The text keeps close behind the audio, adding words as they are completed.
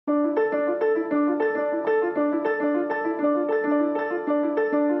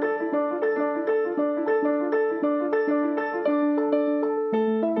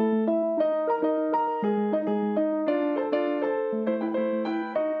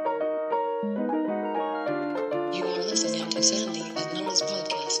Sandy at Nora's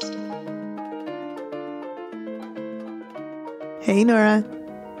podcast. Hey, Nora.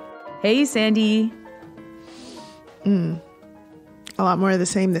 Hey, Sandy. A lot more of the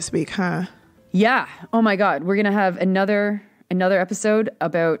same this week, huh? Yeah. Oh my God. We're going to have another episode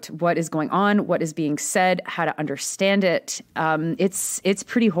about what is going on, what is being said, how to understand it. It's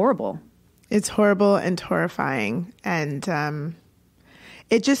pretty horrible. It's horrible and horrifying, and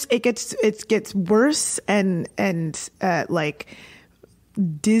it gets worse and like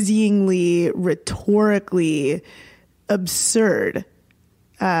dizzyingly rhetorically absurd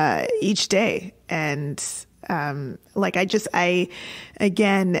each day, and I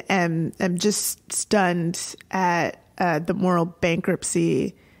again am just stunned at the moral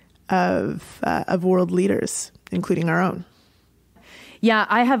bankruptcy of world leaders, including our own. Yeah,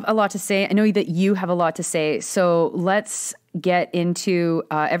 I have a lot to say. I know that you have a lot to say. So let's get into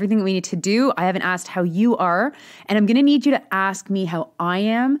everything that we need to do. I haven't asked how you are, and I'm going to need you to ask me how I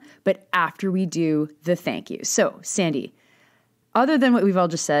am, but after we do the thank you. So, Sandy, other than what we've all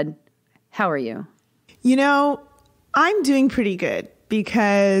just said, how are you? You know, I'm doing pretty good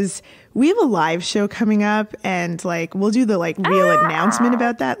because we have a live show coming up, and we'll do the real announcement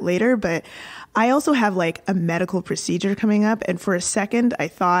about that later, but I also have a medical procedure coming up, and for a second I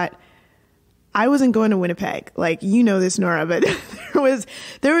thought I wasn't going to Winnipeg. You know this, Nora, but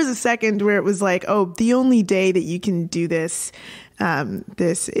there was a second where it was the only day that you can do this,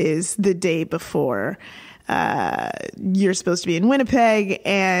 this is the day before you're supposed to be in Winnipeg,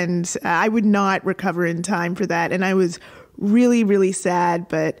 and I would not recover in time for that. And I was really, really sad,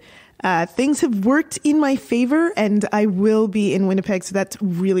 but things have worked in my favor, and I will be in Winnipeg, so that's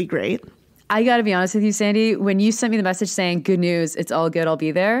really great. I got to be honest with you, Sandy. When you sent me the message saying, good news, it's all good, I'll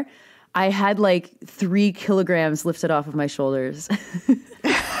be there, I had 3 kilograms lifted off of my shoulders.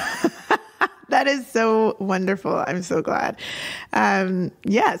 That is so wonderful. I'm so glad.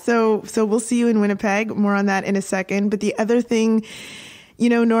 So we'll see you in Winnipeg. More on that in a second. But the other thing,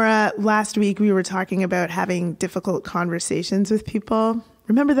 Nora, last week we were talking about having difficult conversations with people.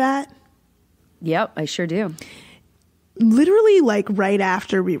 Remember that? Yep, I sure do. Literally, right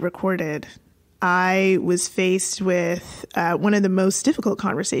after we recorded, I was faced with one of the most difficult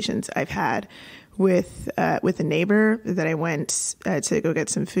conversations I've had with a neighbor that I went to go get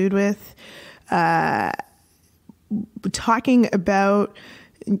some food with, talking about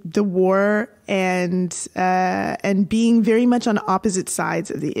the war and being very much on opposite sides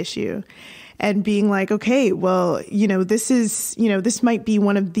of the issue. And being okay, well, this might be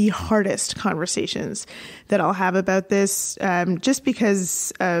one of the hardest conversations that I'll have about this, just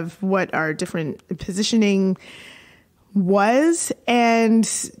because of what our different positioning was, and,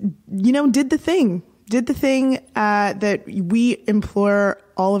 did the thing that we implore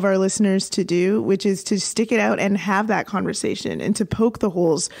all of our listeners to do, which is to stick it out and have that conversation and to poke the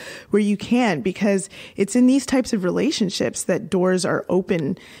holes where you can, because it's in these types of relationships that doors are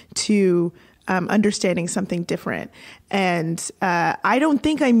open to understanding something different. And I don't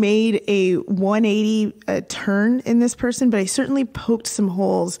think I made a 180 turn in this person, but I certainly poked some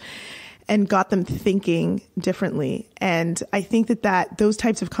holes and got them thinking differently. And I think that those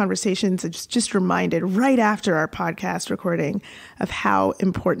types of conversations, it's just reminded right after our podcast recording of how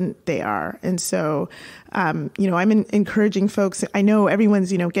important they are. And so, I'm encouraging folks. I know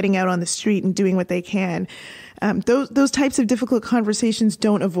everyone's, getting out on the street and doing what they can. Those types of difficult conversations,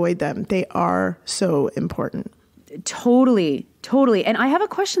 don't avoid them. They are so important. Totally. And I have a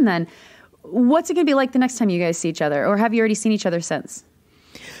question then. What's it going to be like the next time you guys see each other? Or have you already seen each other since?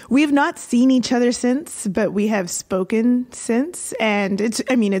 We have not seen each other since, but we have spoken since. And it's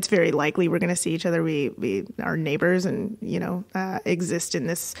very likely we're going to see each other. We are neighbors and, exist in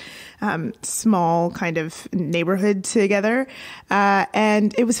this small kind of neighborhood together.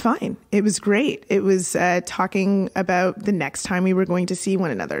 And it was fine. It was great. It was talking about the next time we were going to see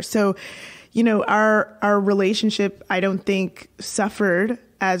one another. So, our relationship, I don't think, suffered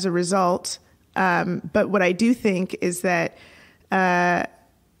as a result. But what I do think is that,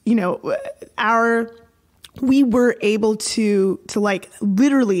 we were able to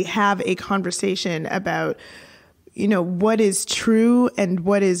literally have a conversation about, what is true and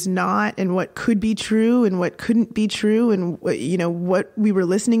what is not, and what could be true and what couldn't be true, and what we were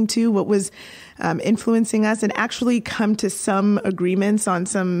listening to, what was influencing us, and actually come to some agreements on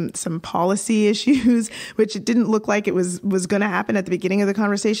some policy issues, which it didn't look like it was going to happen at the beginning of the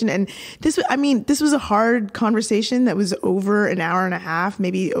conversation. And this was a hard conversation that was over an hour and a half,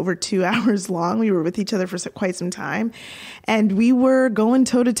 maybe over 2 hours long. We were with each other for quite some time, and we were going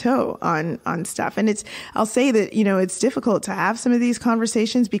toe to toe on stuff. And I'll say that, it's difficult to have some of these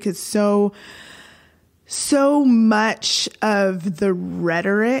conversations because so so much of the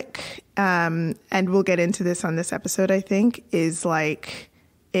rhetoric, and we'll get into this on this episode, I think, is like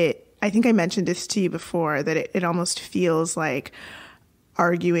I think I mentioned this to you before, that it almost feels like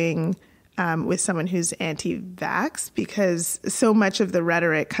arguing with someone who's anti-vax, because so much of the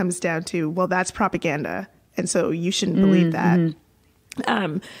rhetoric comes down to, well, that's propaganda, and so you shouldn't believe that. Mm-hmm.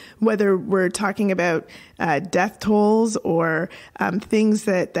 Whether we're talking about death tolls or things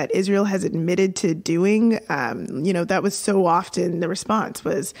that Israel has admitted to doing, that was so often the response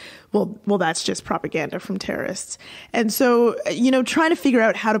was, well, that's just propaganda from terrorists. And so, trying to figure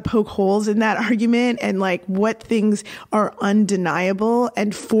out how to poke holes in that argument and like what things are undeniable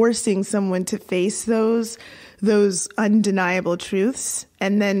and forcing someone to face those undeniable truths,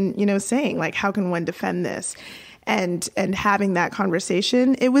 and then, saying like, how can one defend this? And having that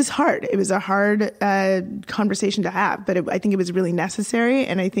conversation, it was hard. It was a hard conversation to have, but I think it was really necessary,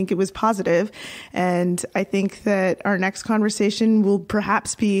 and I think it was positive. And I think that our next conversation will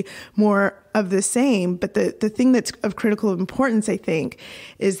perhaps be more of the same. But the thing that's of critical importance, I think,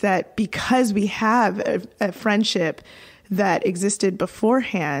 is that because we have a friendship that existed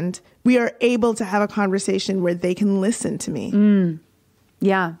beforehand, we are able to have a conversation where they can listen to me.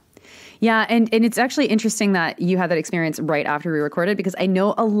 Yeah. Yeah, and it's actually interesting that you had that experience right after we recorded, because I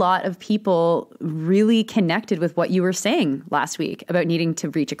know a lot of people really connected with what you were saying last week about needing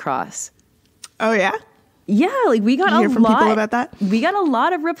to reach across. Oh, yeah? Yeah, like we got Did you hear from people about that? We got a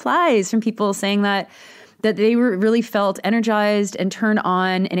lot of replies from people saying that they really felt energized and turned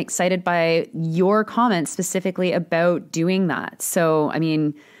on and excited by your comments specifically about doing that. So, I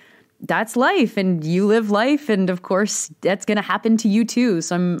mean, that's life, and you live life, and of course that's going to happen to you too.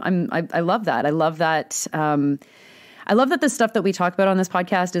 So I love that. I love that. I love that the stuff that we talk about on this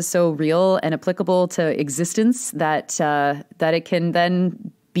podcast is so real and applicable to existence that it can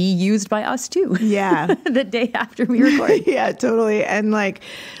then be used by us too. Yeah. The day after we record. Yeah, totally. And like,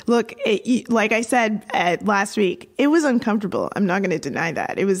 look, like I said last week, it was uncomfortable. I'm not going to deny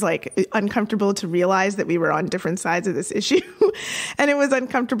that. It was like uncomfortable to realize that we were on different sides of this issue. And it was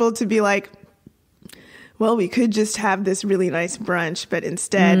uncomfortable to be like, well, we could just have this really nice brunch, but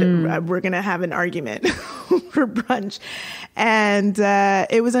instead we're going to have an argument for brunch. And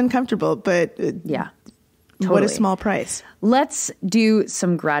it was uncomfortable, but yeah. Totally. What a small price. Let's do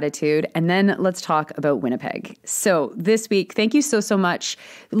some gratitude, and then let's talk about Winnipeg. So this week, thank you so much.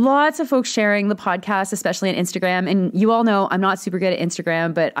 Lots of folks sharing the podcast, especially on Instagram. And you all know I'm not super good at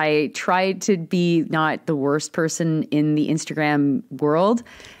Instagram, but I tried to be not the worst person in the Instagram world.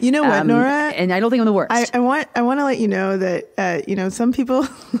 You know what, Nora? And I don't think I'm the worst. I want to let you know that, some people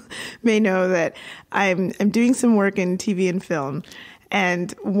may know that I'm doing some work in TV and film.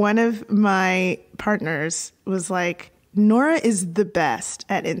 And one of my partners was like, Nora is the best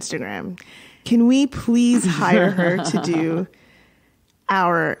at Instagram. Can we please hire her to do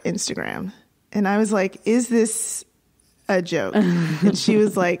our Instagram? And I was like, is this a joke? And she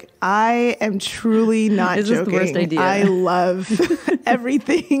was like, I am truly not joking. This is the worst idea. I love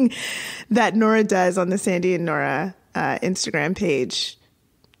everything that Nora does on the Sandy and Nora Instagram page.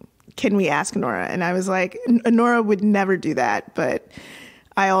 Can we ask Nora? And I was like, Nora would never do that, but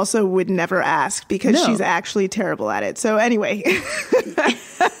I also would never ask because she's actually terrible at it. So anyway,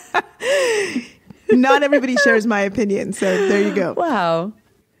 not everybody shares my opinion. So there you go. Wow.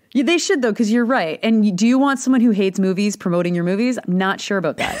 Yeah, they should, though, because you're right. And do you want someone who hates movies promoting your movies? I'm not sure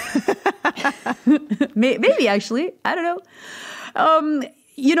about that. Maybe, actually. I don't know.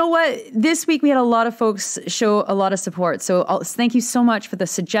 You know what? This week we had a lot of folks show a lot of support. So thank you so much for the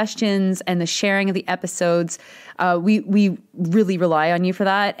suggestions and the sharing of the episodes. We really rely on you for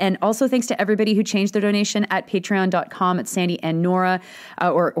that. And also thanks to everybody who changed their donation at patreon.com/Sandy and Nora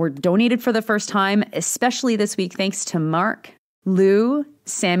or donated for the first time, especially this week. Thanks to Mark, Lou,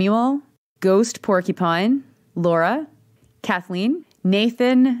 Samuel, Ghost Porcupine, Laura, Kathleen,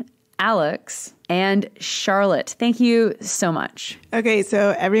 Nathan, Alex, and Charlotte. Thank you so much. Okay,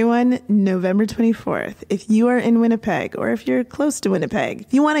 so everyone, November 24th, if you are in Winnipeg or if you're close to Winnipeg,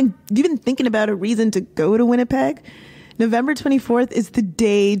 if you've been thinking about a reason to go to Winnipeg, November 24th is the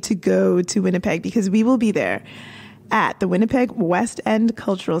day to go to Winnipeg because we will be there at the Winnipeg West End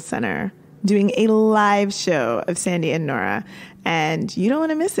Cultural Center doing a live show of Sandy and Nora, and you don't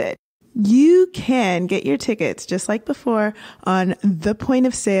want to miss it. You can get your tickets just like before on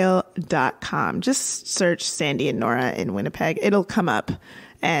thepointofsale.com. Just search Sandy and Nora in Winnipeg. It'll come up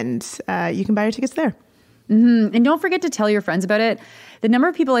and you can buy your tickets there. And don't forget to tell your friends about it. The number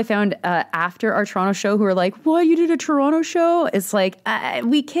of people I found after our Toronto show who are like, what, you did a Toronto show? It's like,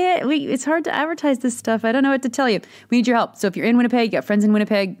 it's hard to advertise this stuff. I don't know what to tell you. We need your help. So if you're in Winnipeg, you got friends in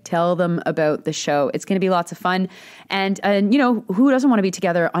Winnipeg, tell them about the show. It's going to be lots of fun. And you know, who doesn't want to be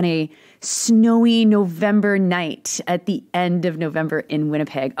together on a snowy November night at the end of November in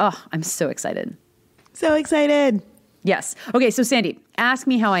Winnipeg? Oh, I'm so excited. So excited. Yes. Okay, so Sandy, ask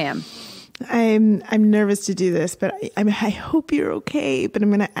me how I am. I'm nervous to do this, but I hope you're okay. But I'm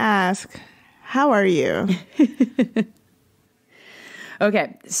going to ask, how are you?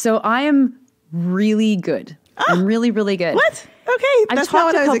 Okay, so I am really good. I'm really, really good. What? Okay, that's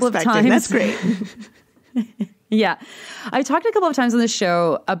not what I was expecting. That's great. Yeah. I talked a couple of times on the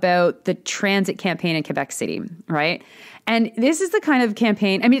show about the transit campaign in Quebec City, right? And this is the kind of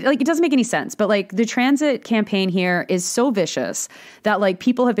campaign, I mean, like, it doesn't make any sense, but like the transit campaign here is so vicious that like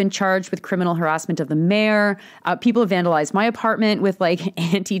people have been charged with criminal harassment of the mayor. People have vandalized my apartment with like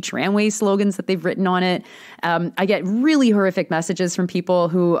anti-tramway slogans that they've written on it. I get really horrific messages from people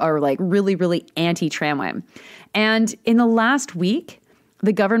who are like really, really anti-tramway. And in the last week,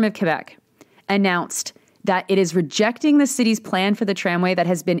 the government of Quebec announced that it is rejecting the city's plan for the tramway that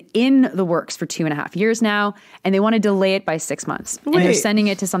has been in the works for 2.5 years now, and they want to delay it by 6 months. Wait. And they're sending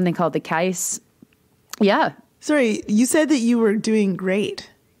it to something called the CAIS. Yeah. Sorry, you said that you were doing great.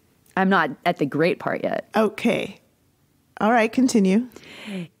 I'm not at the great part yet. Okay. All right, continue.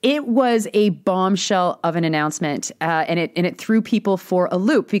 It was a bombshell of an announcement, and it threw people for a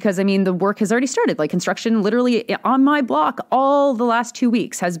loop because, I mean, the work has already started. Like construction literally on my block all the last 2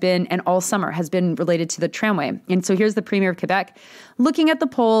 weeks has been, and all summer has been related to the tramway. And so here's the Premier of Quebec looking at the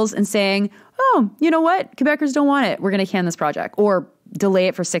polls and saying, oh, you know what? Quebecers don't want it. We're going to can this project or delay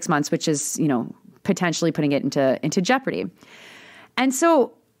it for 6 months, which is, you know, potentially putting it into jeopardy. And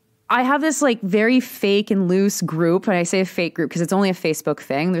so I have this like very fake and loose group, and I say a fake group because it's only a Facebook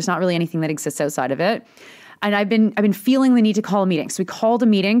thing. There's not really anything that exists outside of it. And I've been feeling the need to call a meeting. So we called a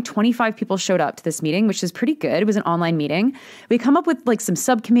meeting. 25 people showed up to this meeting, which is pretty good. It was an online meeting. We come up with like some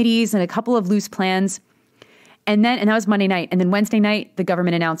subcommittees and a couple of loose plans. And that was Monday night. And then Wednesday night, the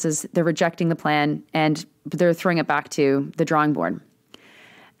government announces they're rejecting the plan and they're throwing it back to the drawing board.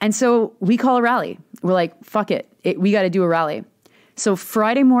 And so we call a rally. We're like, fuck it. We got to do a rally. So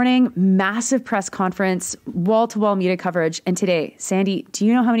Friday morning, massive press conference, wall-to-wall media coverage. And today, Sandy, do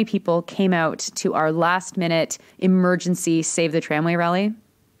you know how many people came out to our last-minute emergency Save the Tramway rally?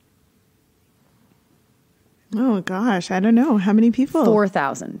 Oh, gosh. I don't know. How many people?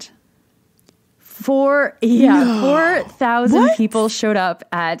 4,000. 4,000 people showed up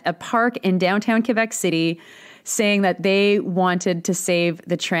at a park in downtown Quebec City saying that they wanted to save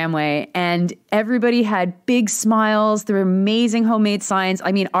the tramway, and everybody had big smiles. There were amazing homemade signs.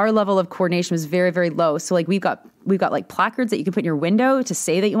 I mean, our level of coordination was very, very low. So like we've got like placards that you can put in your window to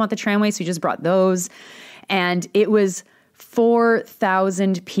say that you want the tramway. So we just brought those, and it was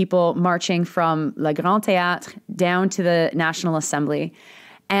 4,000 people marching from Le Grand Théâtre down to the National Assembly.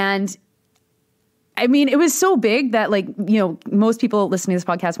 And I mean, it was so big that like, you know, most people listening to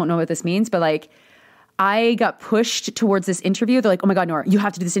this podcast won't know what this means, but like, I got pushed towards this interview. They're like, oh my God, Nora, you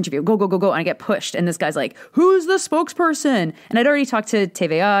have to do this interview. Go, go, go, go. And I get pushed. And this guy's like, who's the spokesperson? And I'd already talked to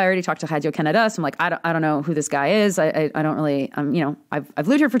TVA. I already talked to Radio Canada. So I'm like, I don't know who this guy is. I don't really, you know, I've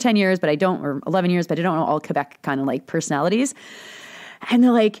lived here for 10 years, but I don't, or 11 years, but I don't know all Quebec kind of like personalities. And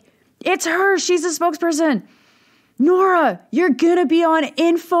they're like, it's her. She's the spokesperson. Nora, you're going to be on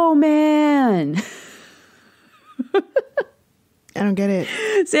Info Man. I don't get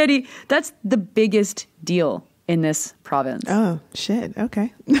it. Sandy, that's the biggest deal in this province. Oh, shit.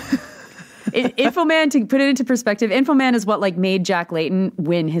 Okay. Infoman, to put it into perspective, Infoman is what like made Jack Layton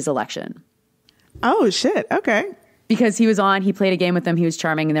win his election. Oh, shit. Okay. Because he was on, he played a game with them, he was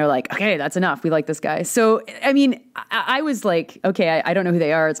charming, and they're like, okay, that's enough. We like this guy. So, I mean, I was like, okay, I don't know who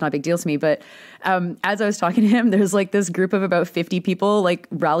they are. It's not a big deal to me. But as I was talking to him, there's like this group of about 50 people like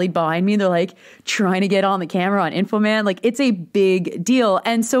rallied behind me. They're like trying to get on the camera on Infoman. Like it's a big deal.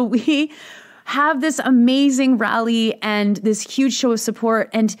 And so we have this amazing rally and this huge show of support.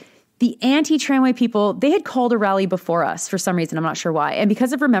 And the anti-tramway people, they had called a rally before us for some reason. I'm not sure why. And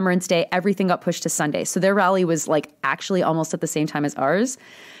because of Remembrance Day, everything got pushed to Sunday. So their rally was like actually almost at the same time as ours.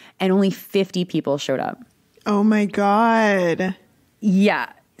 And only 50 people showed up. Oh my God.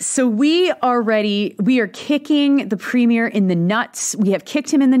 Yeah. So we are ready. We are kicking the premier in the nuts. We have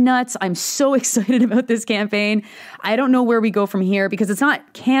kicked him in the nuts. I'm so excited about this campaign. I don't know where we go from here because it's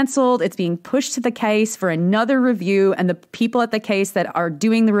not canceled. It's being pushed to the case for another review. And the people at the case that are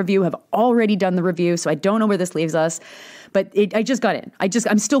doing the review have already done the review. So I don't know where this leaves us. But I just got in.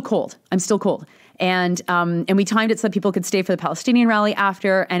 I'm still cold. And we timed it so that people could stay for the Palestinian rally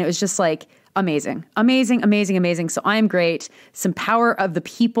after. And it was just like amazing, amazing, amazing, amazing. So I am great. Some power of the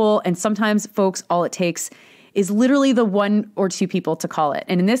people. And sometimes, folks, all it takes is literally the one or two people to call it.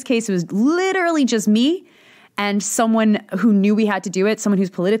 And in this case, it was literally just me and someone who knew we had to do it, someone who's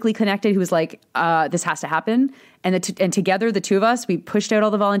politically connected, who was like, this has to happen. And together, the two of us, we pushed out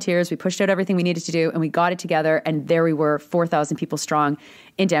all the volunteers, we pushed out everything we needed to do, and we got it together. And there we were, 4,000 people strong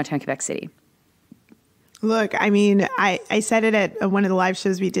in downtown Quebec City. Look, I mean, I said it at one of the live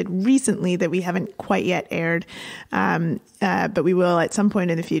shows we did recently that we haven't quite yet aired, but we will at some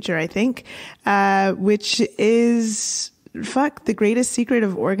point in the future, I think, which is, the greatest secret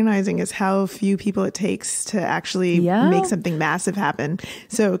of organizing is how few people it takes to actually make something massive happen.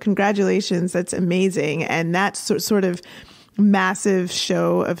 So congratulations. That's amazing. And that sort of massive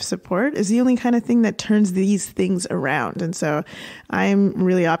show of support is the only kind of thing that turns these things around. And so I'm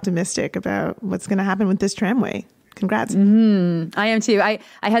really optimistic about what's going to happen with this tramway. Congrats. Mm-hmm. I am too. I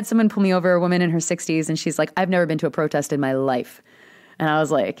had someone pull me over, a woman in her 60s, and she's like, I've never been to a protest in my life. And I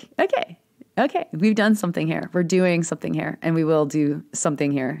was like, okay, we've done something here. We're doing something here, and we will do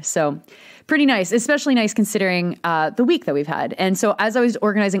something here. So pretty nice, especially nice considering the week that we've had. And so as I was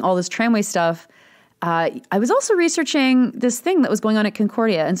organizing all this tramway stuff, I was also researching this thing that was going on at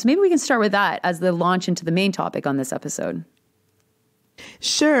Concordia. And so maybe we can start with that as the launch into the main topic on this episode.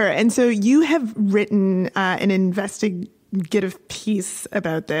 Sure. And so you have written an investigative piece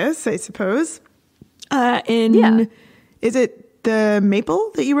about this, I suppose. Is it the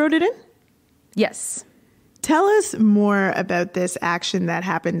Maple that you wrote it in? Yes. Tell us more about this action that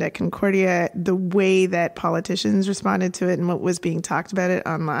happened at Concordia, the way that politicians responded to it and what was being talked about it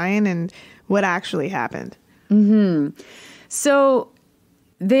online and what actually happened. Mm-hmm. So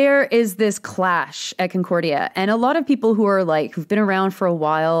there is this clash at Concordia, and a lot of people who've been around for a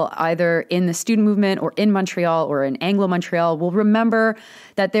while, either in the student movement or in Montreal or in Anglo-Montreal, will remember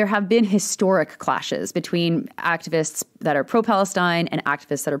that there have been historic clashes between activists that are pro-Palestine and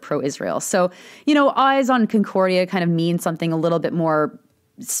activists that are pro-Israel. So, eyes on Concordia kind of mean something a little bit more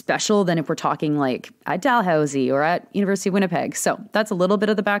special than if we're talking like at Dalhousie or at University of Winnipeg. So that's a little bit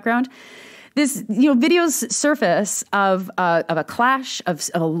of the background. This, videos surface of a clash, of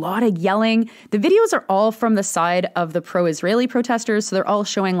a lot of yelling. The videos are all from the side of the pro-Israeli protesters. So they're all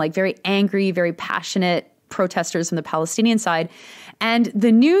showing like very angry, very passionate protesters from the Palestinian side. And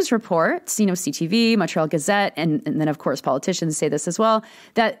the news reports, CTV, Montreal Gazette, and then of course politicians say this as well,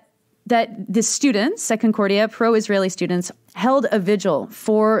 that the students at Concordia, pro-Israeli students, held a vigil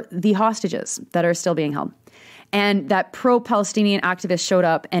for the hostages that are still being held. And that pro-Palestinian activists showed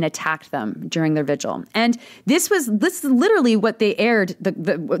up and attacked them during their vigil. And this is literally what they aired,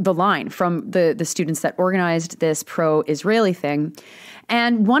 the line from the students that organized this pro-Israeli thing.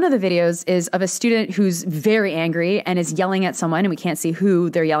 And one of the videos is of a student who's very angry and is yelling at someone, and we can't see who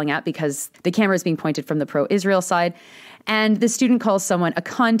they're yelling at because the camera is being pointed from the pro-Israel side. And the student calls someone a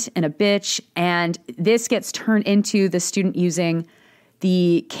cunt and a bitch, and this gets turned into the student using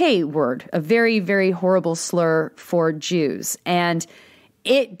the K word, a very, very horrible slur for Jews. And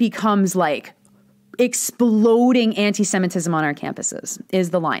it becomes like exploding anti-Semitism on our campuses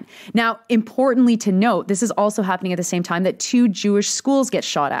is the line. Now, importantly to note, this is also happening at the same time that 2 Jewish schools get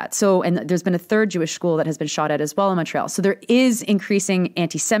shot at. And there's been a 3rd Jewish school that has been shot at as well in Montreal. So there is increasing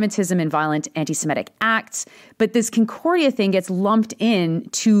anti-Semitism and violent anti-Semitic acts. But this Concordia thing gets lumped in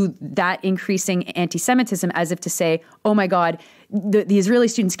to that increasing anti-Semitism as if to say, oh my God, the Israeli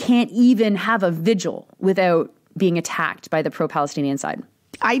students can't even have a vigil without being attacked by the pro-Palestinian side.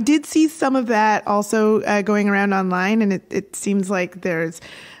 I did see some of that also going around online, and it seems like there's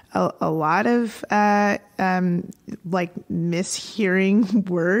a lot of mishearing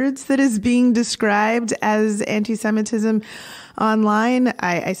words that is being described as anti-Semitism online.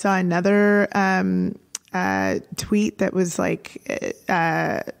 I saw another tweet that was like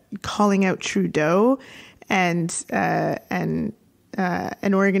calling out Trudeau and an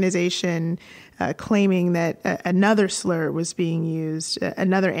organization claiming that another slur was being used,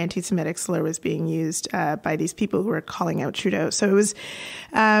 another anti-Semitic slur was being used by these people who were calling out Trudeau. So it was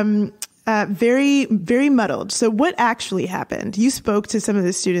very, very muddled. So what actually happened? You spoke to some of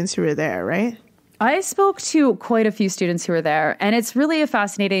the students who were there, right? I spoke to quite a few students who were there, and it's really a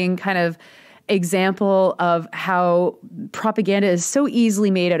fascinating kind of example of how propaganda is so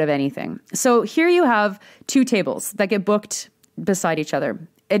easily made out of anything. So here you have 2 tables that get booked beside each other.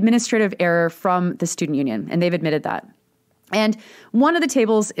 Administrative error from the student union, and they've admitted that. And one of the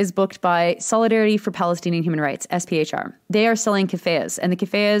tables is booked by Solidarity for Palestinian Human Rights, SPHR. They are selling keffiyehs, and the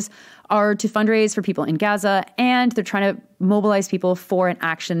keffiyehs are to fundraise for people in Gaza, and they're trying to mobilize people for an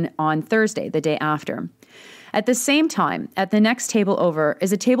action on Thursday, the day after. At the same time, at the next table over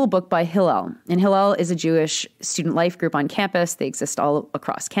is a table booked by Hillel. And Hillel is a Jewish student life group on campus. They exist all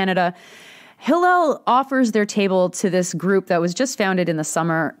across Canada. Hillel offers their table to this group that was just founded in the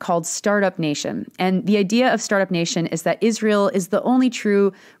summer called Startup Nation. And the idea of Startup Nation is that Israel is the only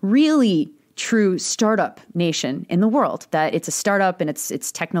really true startup nation in the world, that it's a startup and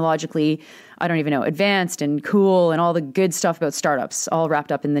it's technologically, I don't even know, advanced and cool and all the good stuff about startups all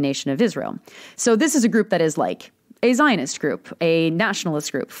wrapped up in the nation of Israel. So this is a group that is like a Zionist group, a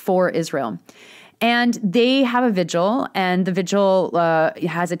nationalist group for Israel. And they have a vigil, and the vigil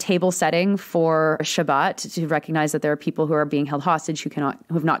has a table setting for Shabbat to recognize that there are people who are being held hostage who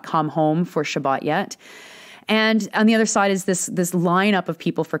have not come home for Shabbat yet. And on the other side is this lineup of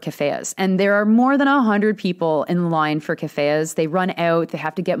people for keffiyehs. And there are more than 100 people in the line for keffiyehs. They run out. They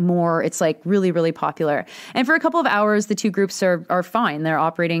have to get more. It's like really, really popular. And for a couple of hours, the two groups are fine. They're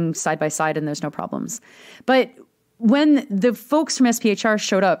operating side by side and there's no problems. But when the folks from SPHR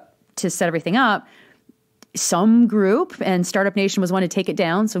showed up to set everything up, some group, and Startup Nation was one to take it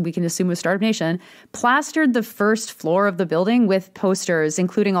down, so we can assume it was Startup Nation, plastered the first floor of the building with posters,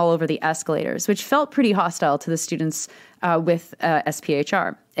 including all over the escalators, which felt pretty hostile to the students with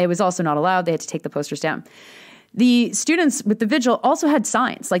SPHR. It was also not allowed. They had to take the posters down. The students with the vigil also had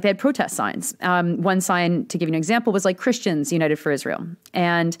signs, like they had protest signs. One sign, to give you an example, was like Christians United for Israel.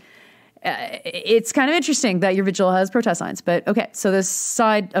 And it's kind of interesting that your vigil has protest signs, but okay. So this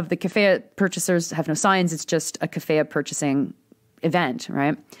side of the keffiyeh purchasers have no signs. It's just a keffiyeh purchasing event,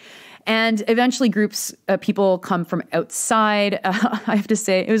 right? And eventually people come from outside. I have to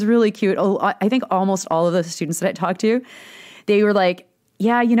say, it was really cute. I think almost all of the students that I talked to, they were like,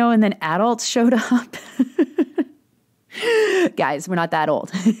 yeah, and then adults showed up. Guys, we're not that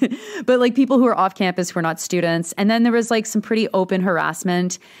old. But like people who are off campus who are not students. And then there was like some pretty open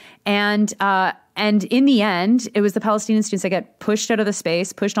harassment. And in the end, it was the Palestinian students that get pushed out of the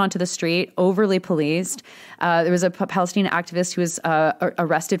space, pushed onto the street, overly policed. There was a Palestinian activist who was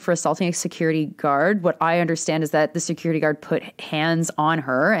arrested for assaulting a security guard. What I understand is that the security guard put hands on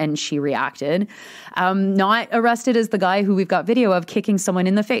her and she reacted. Not arrested as the guy who we've got video of kicking someone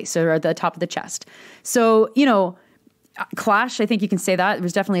in the face or at the top of the chest. So, clash, I think you can say that. It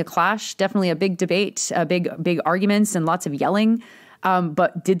was definitely a clash, definitely a big debate, big arguments and lots of yelling.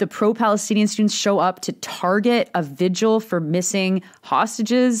 But did the pro-Palestinian students show up to target a vigil for missing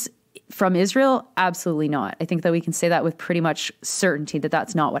hostages from Israel? Absolutely not. I think that we can say that with pretty much certainty that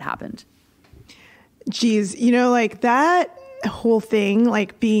that's not what happened. Geez, like that whole thing,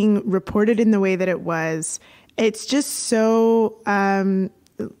 like being reported in the way that it was, it's just so,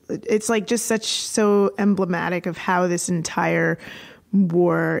 it's like just so emblematic of how this entire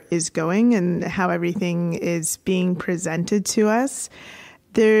war is going and how everything is being presented to us.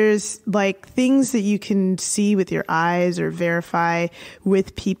 There's like things that you can see with your eyes or verify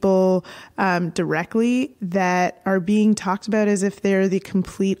with people directly that are being talked about as if they're the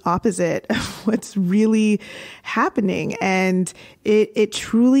complete opposite of what's really happening. And it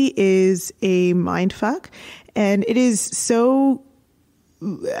truly is a mindfuck. And it is so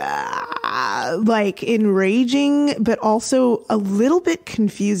like enraging, but also a little bit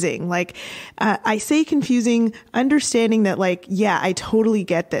confusing. Like, I say confusing, understanding that like, yeah, I totally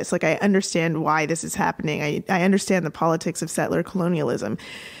get this. Like, I understand why this is happening. I understand the politics of settler colonialism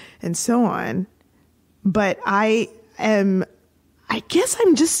and so on. But I guess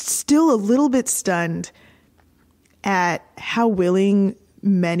I'm just still a little bit stunned at how willing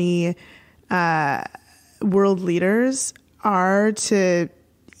many, world leaders are to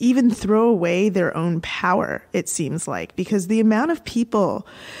even throw away their own power, it seems like, because the amount of people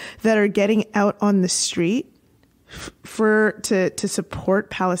that are getting out on the street to support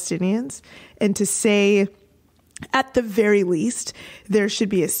Palestinians and to say, at the very least, there should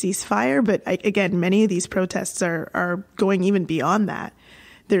be a ceasefire. But again, many of these protests are going even beyond that.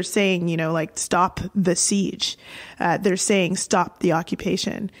 They're saying, like, stop the siege. They're saying stop the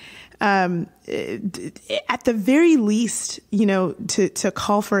occupation. At the very least, to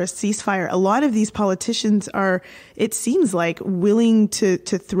call for a ceasefire, a lot of these politicians are, it seems like, willing to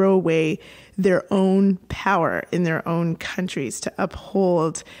throw away their own power in their own countries to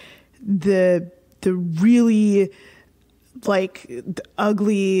uphold the really like the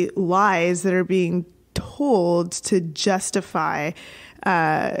ugly lies that are being told to justify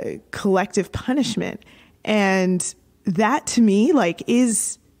collective punishment. And that to me, like,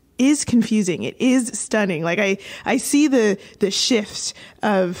 is is confusing. It is stunning. Like I see the shift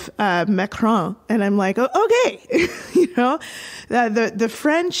of Macron, and I'm like, oh, okay, the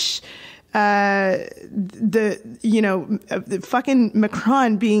French, the fucking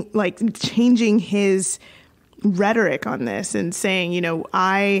Macron being like changing his rhetoric on this and saying,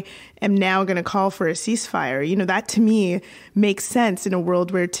 I am now going to call for a ceasefire. That to me makes sense in a world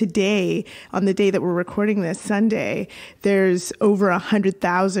where today, on the day that we're recording this, Sunday, there's over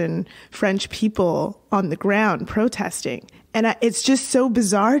 100,000 French people on the ground protesting. And it's just so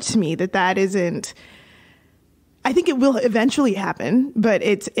bizarre to me that isn't. I think it will eventually happen, but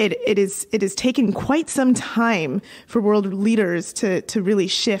it is taken quite some time for world leaders to really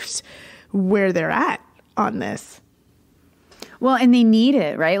shift where they're at on this. Well, and they need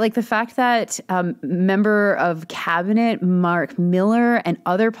it, right? Like the fact that member of cabinet Mark Miller and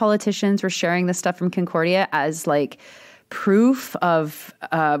other politicians were sharing this stuff from Concordia as like proof of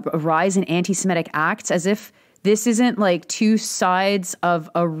a rise in anti-Semitic acts, as if this isn't like two sides of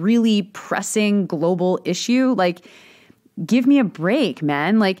a really pressing global issue. Like, give me a break,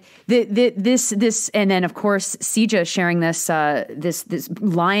 man. Like this, and then of course, Sija sharing this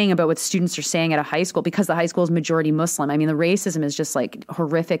lying about what students are saying at a high school because the high school is majority Muslim. I mean, the racism is just like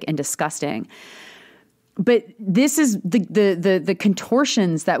horrific and disgusting. But this is the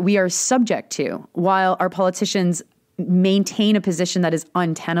contortions that we are subject to while our politicians maintain a position that is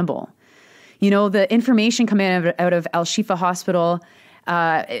untenable. The information coming out of Al Shifa Hospital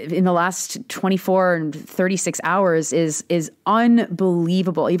in the last 24 and 36 hours is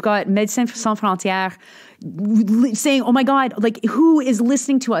unbelievable. You've got Médecins Sans Frontières saying, oh my God, like who is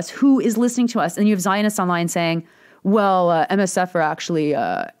listening to us? Who is listening to us? And you have Zionists online saying, well, MSF are actually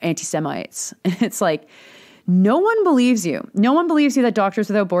anti-Semites. And it's like, no one believes you. No one believes you that Doctors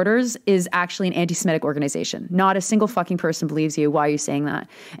Without Borders is actually an anti-Semitic organization. Not a single fucking person believes you. Why are you saying that?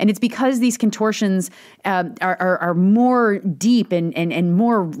 And it's because these contortions are more deep and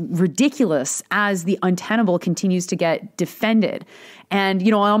more ridiculous as the untenable continues to get defended. And,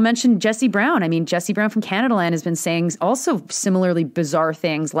 I'll mention Jesse Brown. I mean, Jesse Brown from Canadaland has been saying also similarly bizarre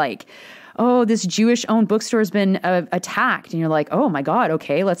things like, oh, this Jewish-owned bookstore has been attacked. And you're like, oh my God,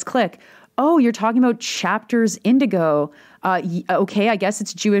 okay, let's click. Oh, you're talking about Chapters Indigo. Okay, I guess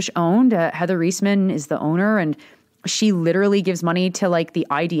it's Jewish owned. Heather Reisman is the owner, and she literally gives money to like the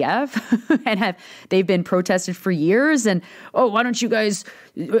IDF, and they've been protested for years. And why don't you guys?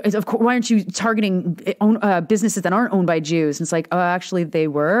 Why aren't you targeting businesses that aren't owned by Jews? And it's like, actually, they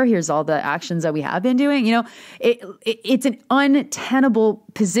were. Here's all the actions that we have been doing. It's an untenable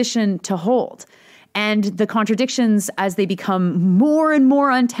position to hold. And the contradictions, as they become more and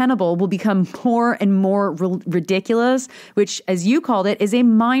more untenable, will become more and more ridiculous, which, as you called it, is a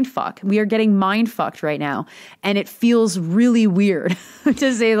mind fuck. We are getting mind fucked right now. And it feels really weird,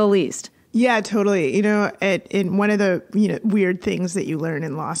 to say the least. Yeah, totally. And one of the weird things that you learn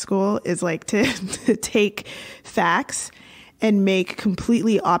in law school is like to take facts and make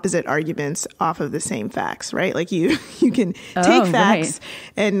completely opposite arguments off of the same facts, right? Like you can take facts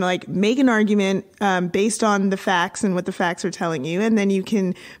and like make an argument based on the facts and what the facts are telling you. And then you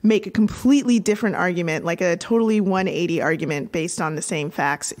can make a completely different argument, like a totally 180 argument based on the same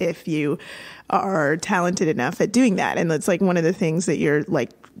facts if you are talented enough at doing that. And it's like one of the things that you're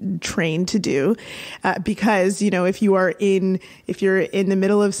like trained to do, because if you're in the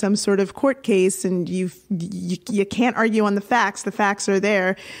middle of some sort of court case and you can't argue on the facts are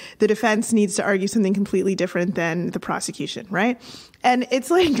there, the defense needs to argue something completely different than the prosecution, right? And it's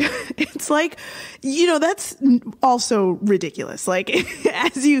like that's also ridiculous. Like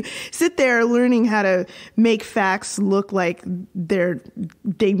as you sit there learning how to make facts look like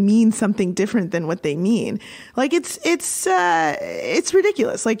they mean something different than what they mean, like it's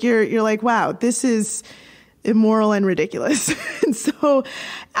ridiculous. Like you're like, wow, this is immoral and ridiculous. And so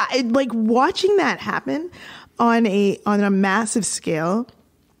like watching that happen on a massive scale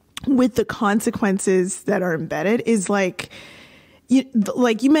with the consequences that are embedded is like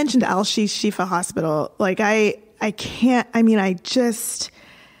you mentioned Al Shifa Hospital. Like the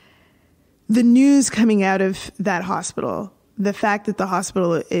news coming out of that hospital, the fact that the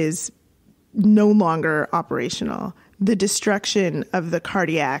hospital is no longer operational, the destruction of the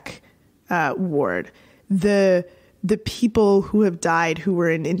cardiac ward, the people who have died who were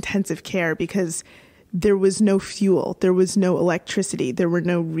in intensive care because there was no fuel, there was no electricity, there were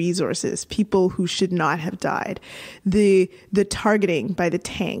no resources, people who should not have died, the targeting by the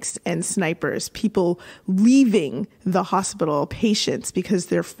tanks and snipers, people leaving the hospital, patients, because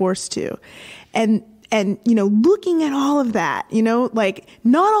they're forced to. And And, looking at all of that, like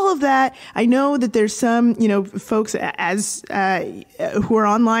not all of that. I know that there's some, folks who are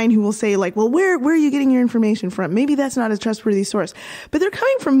online who will say like, well, where are you getting your information from? Maybe that's not a trustworthy source, but they're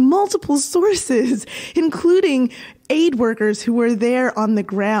coming from multiple sources, including aid workers who were there on the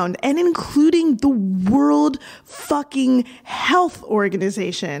ground and including the World fucking Health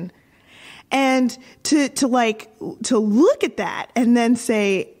Organization. And to look at that and then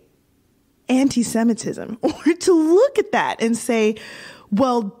say anti-Semitism, or to look at that and say,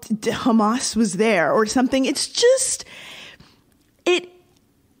 well, Hamas was there or something. It's just,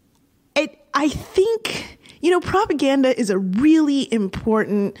 I think, propaganda is a really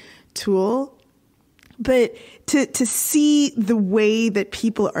important tool. But to see the way that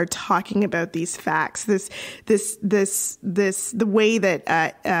people are talking about these facts, the way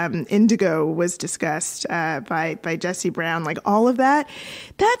that indigo was discussed by Jesse Brown, like all of that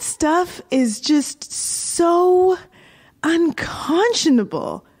stuff is just so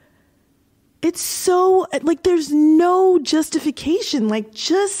unconscionable. It's so like there's no justification. Like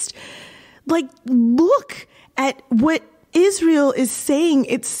just like look at what Israel is saying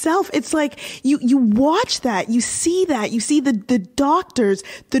itself. It's like you watch that, you see the doctors,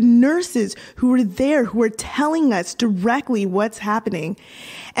 the nurses who are there, who are telling us directly what's happening.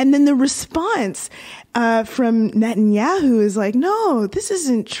 And then the response from Netanyahu is like, no, this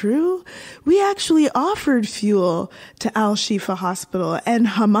isn't true. We actually offered fuel to Al-Shifa Hospital and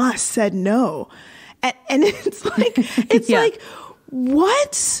Hamas said no. And it's like, like,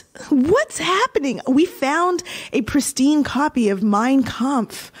 what's happening? We found a pristine copy of Mein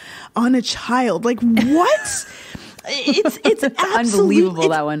Kampf on a child. Like what? It's unbelievable.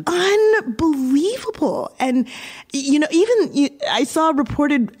 That one, unbelievable. And I saw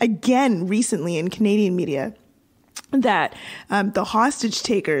reported again recently in Canadian media that the hostage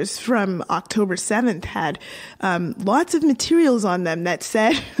takers from October 7th had lots of materials on them that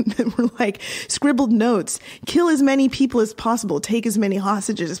said, that were like scribbled notes, kill as many people as possible, take as many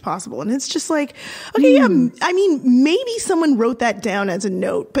hostages as possible. And it's just like, okay, yeah, I mean, maybe someone wrote that down as a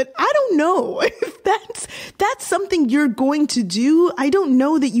note, but I don't know if that's something you're going to do. I don't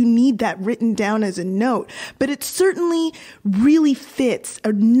know that you need that written down as a note, but it certainly really fits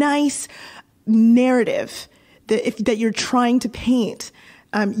a nice narrative that you're trying to paint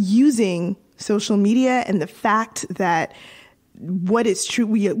using social media and the fact that what is true,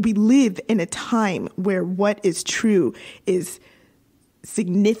 we live in a time where what is true is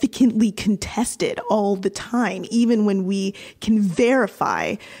significantly contested all the time, even when we can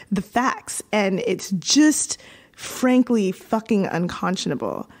verify the facts. And it's just frankly fucking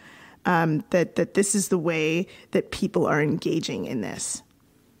unconscionable that this is the way that people are engaging in this.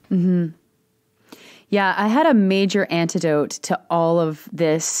 Mm-hmm. Yeah, I had a major antidote to all of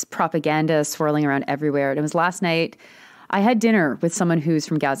this propaganda swirling around everywhere. It was last night. I had dinner with someone who's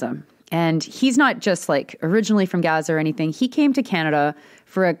from Gaza. And he's not just like originally from Gaza or anything. He came to Canada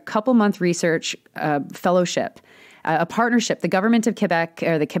for a couple-month research fellowship, a partnership. The government of Quebec,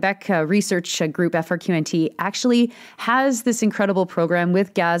 or the Quebec research group FRQNT, actually has this incredible program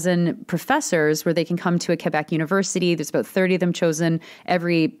with Gazan professors where they can come to a Quebec university. There's about 30 of them chosen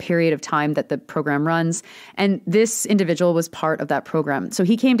every period of time that the program runs. And this individual was part of that program. So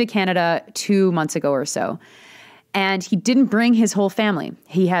he came to Canada 2 months ago or so. And he didn't bring his whole family.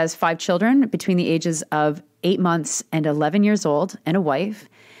 He has 5 children between the ages of 8 months and 11 years old and a wife.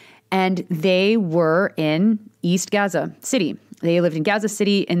 And they were in East Gaza City. They lived in Gaza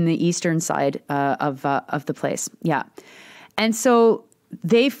City in the eastern side of the place. Yeah. And so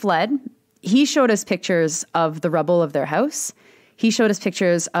they fled. He showed us pictures of the rubble of their house. He showed us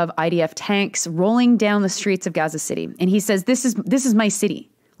pictures of IDF tanks rolling down the streets of Gaza City. And he says, this is my city.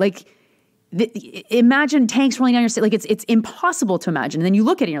 Like, imagine tanks rolling down your city. Like it's impossible to imagine. And then you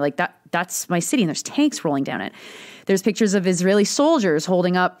look at it and you're like, that's my city. And there's tanks rolling down it. There's pictures of Israeli soldiers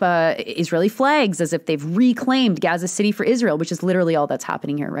holding up Israeli flags as if they've reclaimed Gaza City for Israel, which is literally all that's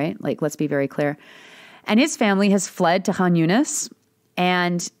happening here, right? Like, let's be very clear. And his family has fled to Khan Yunis,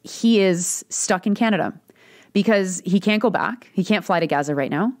 and he is stuck in Canada because he can't go back. He can't fly to Gaza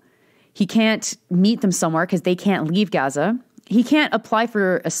right now. He can't meet them somewhere because they can't leave Gaza. He can't apply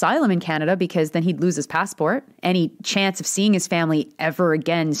for asylum in Canada because then he'd lose his passport. Any chance of seeing his family ever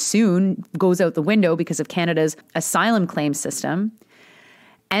again soon goes out the window because of Canada's asylum claim system.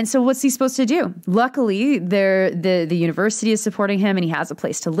 And so what's he supposed to do? Luckily, the university is supporting him and he has a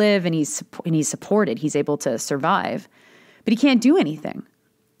place to live and he's supported. He's able to survive. But he can't do anything.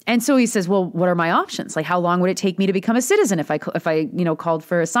 And so he says, well, what are my options? Like, how long would it take me to become a citizen if I called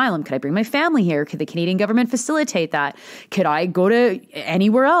for asylum? Could I bring my family here? Could the Canadian government facilitate that? Could I go to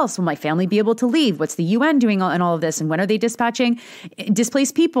anywhere else? Will my family be able to leave? What's the UN doing in all of this? And when are they dispatching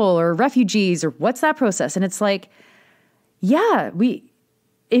displaced people or refugees, or what's that process? And it's like, yeah,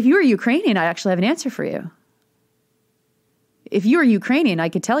 if you were Ukrainian, I actually have an answer for you. If you were Ukrainian, I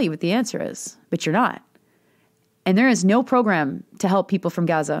could tell you what the answer is, but you're not. And there is no program to help people from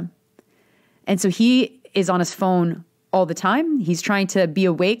Gaza. And so he is on his phone all the time. He's trying to be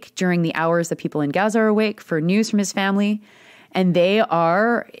awake during the hours that people in Gaza are awake for news from his family. And they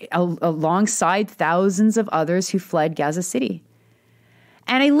are alongside thousands of others who fled Gaza City.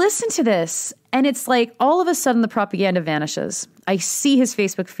 And I listen to this, and it's like all of a sudden the propaganda vanishes. I see his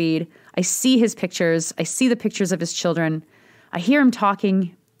Facebook feed. I see his pictures. I see the pictures of his children. I hear him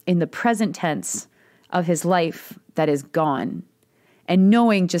talking in the present tense of his life that is gone, and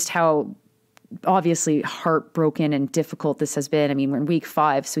knowing just how obviously heartbroken and difficult this has been. I mean, we're in week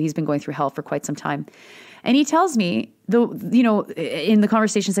 5, so he's been going through hell for quite some time. And he tells me, in the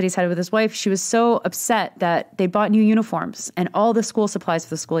conversations that he's had with his wife, she was so upset that they bought new uniforms and all the school supplies for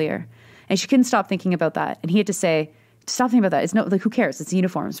the school year. And she couldn't stop thinking about that. And he had to say, stop thinking about that. It's no, like, who cares? It's the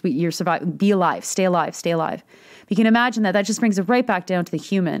uniforms. You're surviving. Be alive. Stay alive. Stay alive. You can imagine that just brings it right back down to the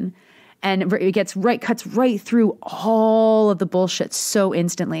human. And it cuts right through all of the bullshit so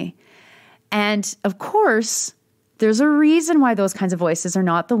instantly. And of course, there's a reason why those kinds of voices are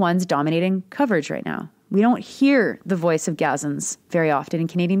not the ones dominating coverage right now. We don't hear the voice of Gazans very often in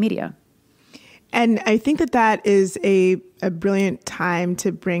Canadian media. And I think that is a brilliant time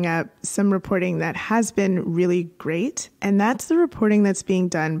to bring up some reporting that has been really great. And that's the reporting that's being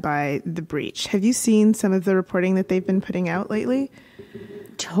done by The Breach. Have you seen some of the reporting that they've been putting out lately?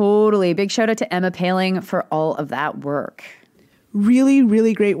 Totally. Big shout out to Emma Paling for all of that work. Really,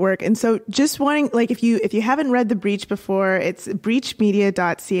 really great work. And so just wanting, like, if you haven't read The Breach before, it's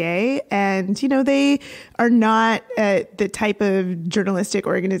breachmedia.ca. And, they are not the type of journalistic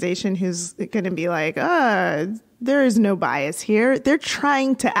organization who's going to be like, there is no bias here. They're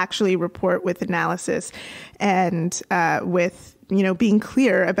trying to actually report with analysis and with, being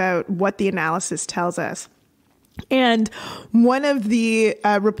clear about what the analysis tells us. And one of the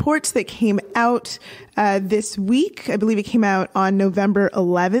reports that came out this week, I believe it came out on November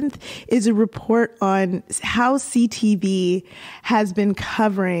 11th, is a report on how CTV has been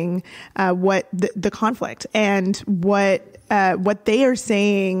covering what the conflict and what they are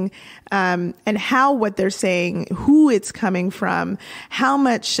saying, and how what they're saying, who it's coming from, how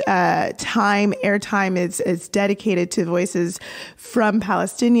much airtime is dedicated to voices from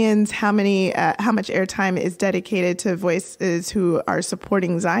Palestinians, how much airtime is dedicated to voices who are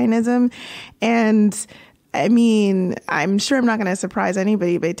supporting Zionism. And I mean, I'm sure I'm not going to surprise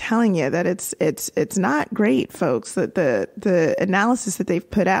anybody by telling you that it's not great, folks. That the analysis that they've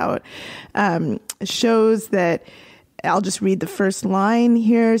put out shows that. I'll just read the first line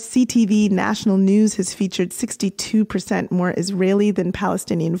here. CTV National News has featured 62% more Israeli than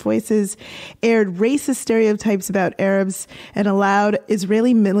Palestinian voices, aired racist stereotypes about Arabs, and allowed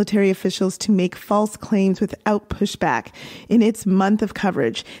Israeli military officials to make false claims without pushback in its month of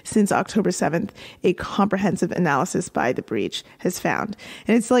coverage since October 7th, a comprehensive analysis by The Breach has found.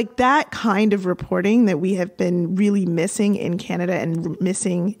 And it's like that kind of reporting that we have been really missing in Canada and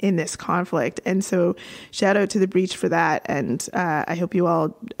missing in this conflict. And so shout out to The Breach for that, and I hope you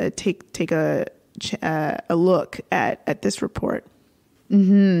all take a look at this report.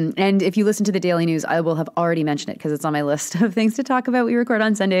 Mm-hmm. And if you listen to the Daily News, I will have already mentioned it because it's on my list of things to talk about. We record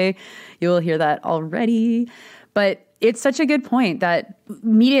on Sunday. You will hear that already. But it's such a good point that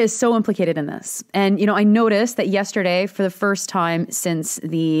media is so implicated in this. And, I noticed that yesterday, for the first time since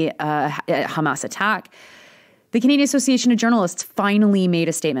the Hamas attack, the Canadian Association of Journalists finally made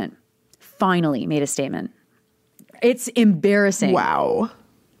a statement. It's embarrassing. Wow.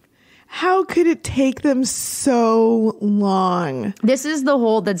 How could it take them so long? This is the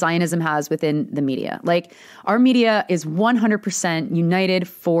hold that Zionism has within the media. Like, our media is 100% united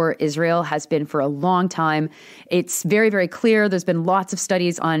for Israel, has been for a long time. It's very, very clear. There's been lots of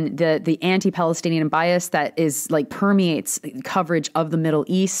studies on the anti-Palestinian bias that is permeates coverage of the Middle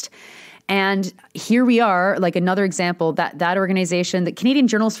East. And here we are, like another example, that organization, the Canadian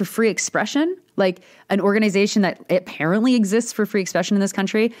Journalists for Free Expression, like an organization that apparently exists for free expression in this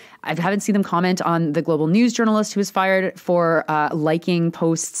country. I haven't seen them comment on the Global News journalist who was fired for liking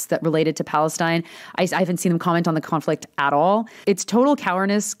posts that related to Palestine. I haven't seen them comment on the conflict at all. It's total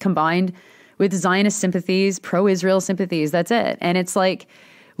cowardice combined with Zionist sympathies, pro-Israel sympathies. That's it. And it's like,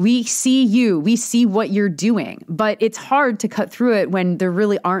 we see you, we see what you're doing, but it's hard to cut through it when there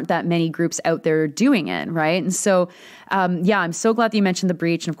really aren't that many groups out there doing it, right? And so, I'm so glad that you mentioned the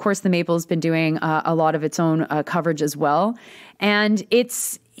breach. And of course, the Maple has been doing a lot of its own coverage as well. And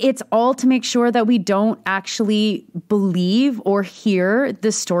it's all to make sure that we don't actually believe or hear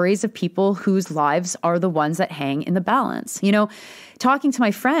the stories of people whose lives are the ones that hang in the balance. You know, talking to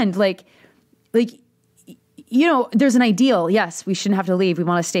my friend, there's an ideal. Yes, we shouldn't have to leave. We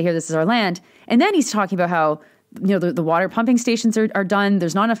want to stay here. This is our land. And then he's talking about how, the water pumping stations are done.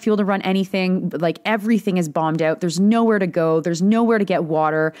 There's not enough fuel to run anything. Like everything is bombed out. There's nowhere to go. There's nowhere to get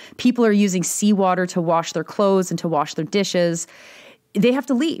water. People are using seawater to wash their clothes and to wash their dishes. They have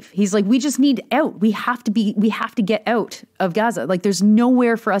to leave. He's like, we just need out. We have to get out of Gaza. Like there's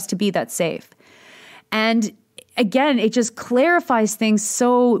nowhere for us to be that's safe. And again, it just clarifies things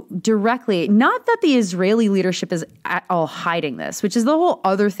so directly. Not that the Israeli leadership is at all hiding this, which is the whole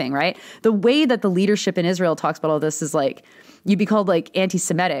other thing, right? The way that the leadership in Israel talks about all this is like, you'd be called like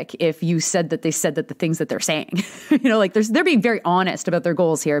anti-Semitic if you said that they said that the things that they're saying, they're being very honest about their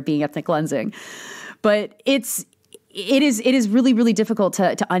goals here, being ethnic cleansing. But it is really, really difficult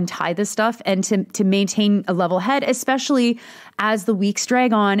to untie this stuff and to maintain a level head, especially as the weeks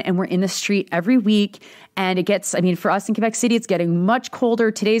drag on and we're in the street every week. And it gets, for us in Quebec City, it's getting much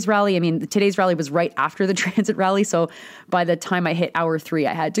colder. Today's rally was right after the transit rally. So by the time I hit hour 3,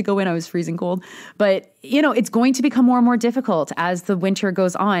 I had to go in. I was freezing cold. But, it's going to become more and more difficult as the winter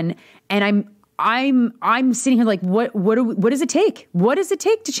goes on. And I'm sitting here like, what does it take? What does it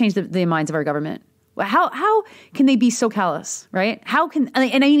take to change the minds of our government? How can they be so callous, right? How can,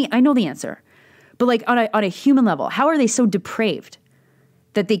 and I know the answer, but like on a human level, how are they so depraved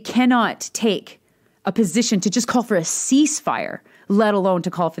that they cannot take a position to just call for a ceasefire, let alone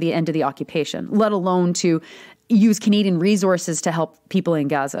to call for the end of the occupation, let alone to use Canadian resources to help people in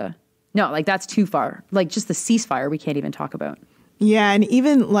Gaza? No, like that's too far. Like just the ceasefire, we can't even talk about. Yeah. And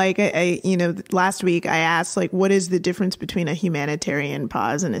even like, last week I asked, like, what is the difference between a humanitarian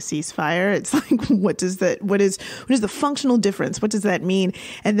pause and a ceasefire? It's like, what is the functional difference? What does that mean?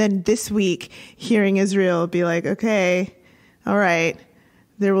 And then this week, hearing Israel be like, okay, all right,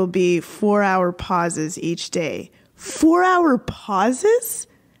 there will be 4-hour pauses each day. 4-hour pauses?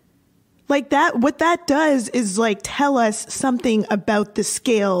 Like that, what that does is like tell us something about the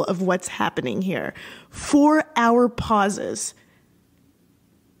scale of what's happening here. 4-hour pauses.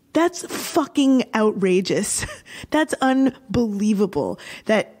 That's fucking outrageous. That's unbelievable.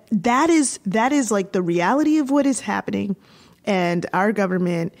 That is like the reality of what is happening, and our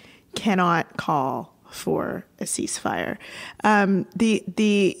government cannot call for a ceasefire.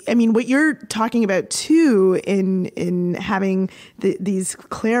 What you're talking about too in having these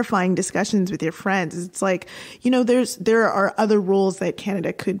clarifying discussions with your friends, it's like, there are other roles that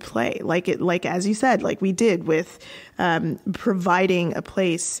Canada could play, like as you said, like we did with providing a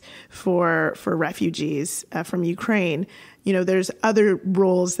place for refugees from Ukraine. There's other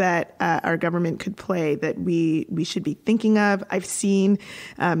roles that our government could play that we should be thinking of. I've seen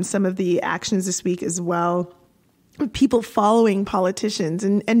some of the actions this week as well, people following politicians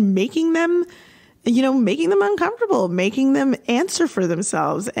and making them uncomfortable, making them answer for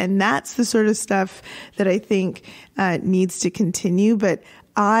themselves. And that's the sort of stuff that I think needs to continue. But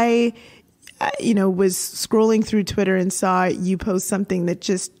I was scrolling through Twitter and saw you post something that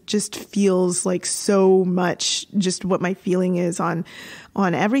just feels like so much just what my feeling is on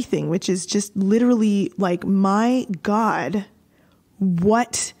everything, which is just literally like, my God,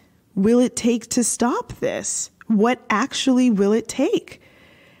 what will it take to stop this? What actually will it take?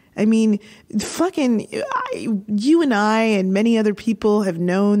 You and I and many other people have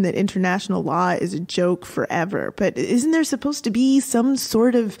known that international law is a joke forever, but isn't there supposed to be some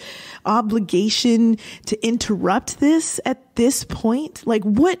sort of obligation to interrupt this at this point? Like,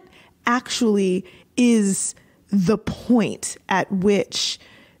 what actually is the point at which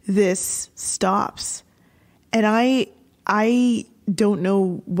this stops? And I don't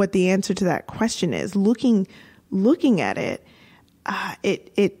know what the answer to that question is. Looking at it,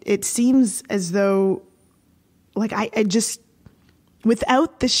 it seems as though, like, I just,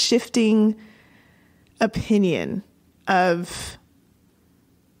 without the shifting opinion of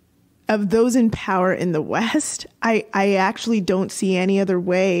those in power in the West, I actually don't see any other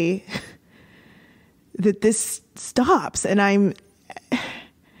way that this stops. And I'm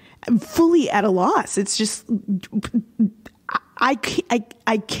fully at a loss. It's just, I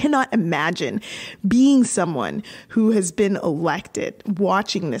cannot imagine being someone who has been elected,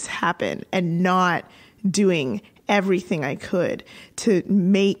 watching this happen and not doing everything I could to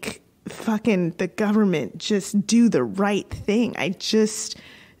make fucking the government just do the right thing.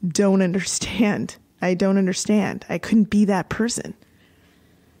 don't understand. I don't understand. I couldn't be that person.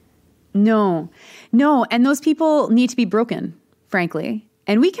 No. And those people need to be broken, frankly.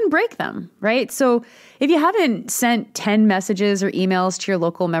 And we can break them, right? So if you haven't sent 10 messages or emails to your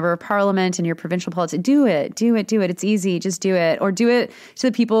local member of parliament and your provincial politics, do it. It's easy. Just do it. Or do it to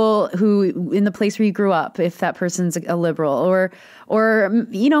the people who, in the place where you grew up, if that person's a liberal, or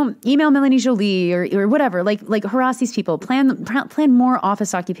email Melanie Jolie or whatever, like harass these people, plan more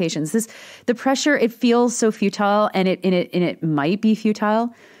office occupations. The pressure, it feels so futile, and it might be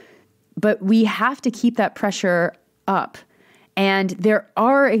futile, but we have to keep that pressure up. And there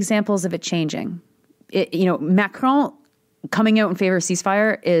are examples of it changing. Macron coming out in favor of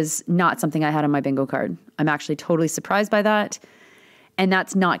ceasefire is not something I had on my bingo card. I'm actually totally surprised by that. And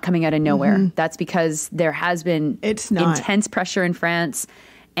that's not coming out of nowhere. Mm-hmm. That's because there has been intense pressure in France.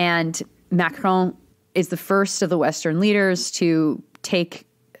 And Macron is the first of the Western leaders to take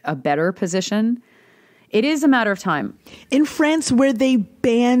a better position. It is a matter of time. In France, where they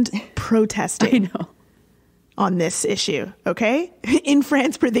banned protesting. I know. On this issue, okay? In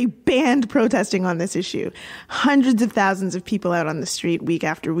France, where they banned protesting on this issue, hundreds of thousands of people out on the street week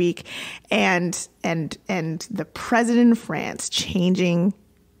after week, and the president of France changing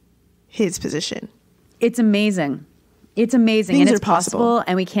his position. It's amazing. It's amazing, Things and it's are possible,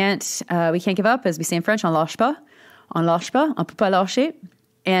 and we can't give up, as we say in French. On lâche pas, on peut pas lâcher,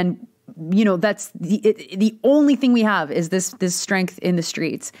 and that's the only thing we have is this strength in the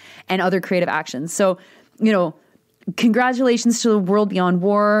streets and other creative actions. So. Congratulations to the World Beyond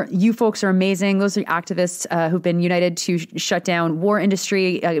War. You folks are amazing. Those are activists who've been united to shut down war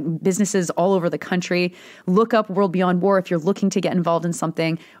industry, businesses all over the country. Look up World Beyond War if you're looking to get involved in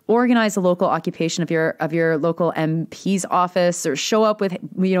something. Organize a local occupation of your local MP's office, or show up with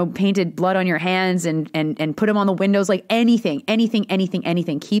painted blood on your hands and put them on the windows. Like anything.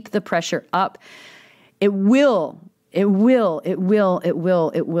 Keep the pressure up. It will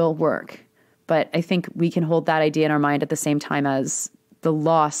work. But I think we can hold that idea in our mind at the same time as the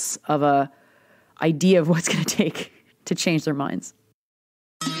loss of a idea of what's going to take to change their minds.